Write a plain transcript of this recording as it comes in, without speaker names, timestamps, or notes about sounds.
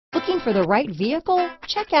Looking for the right vehicle?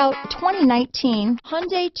 Check out 2019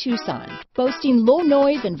 Hyundai Tucson. Boasting low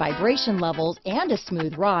noise and vibration levels and a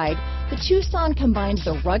smooth ride, the Tucson combines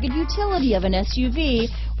the rugged utility of an SUV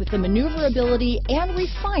with the maneuverability and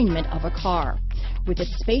refinement of a car. With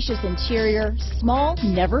its spacious interior, small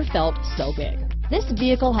never felt so big. This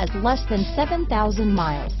vehicle has less than 7,000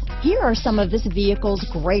 miles. Here are some of this vehicle's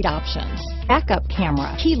great options: backup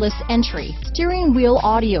camera, keyless entry, steering wheel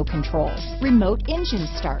audio controls, remote engine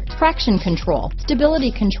start, traction control,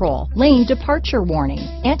 stability control, lane departure warning,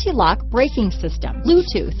 anti-lock braking system,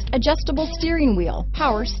 Bluetooth, adjustable steering wheel,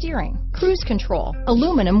 power steering, cruise control,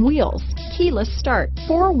 aluminum wheels, keyless start,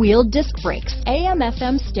 four-wheel disc brakes,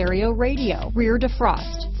 AM/FM stereo radio, rear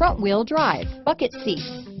defrost, front-wheel drive, bucket seats.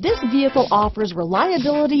 This vehicle offers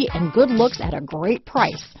reliability and good looks at a great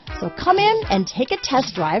price. So come in and take a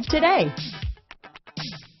test drive today.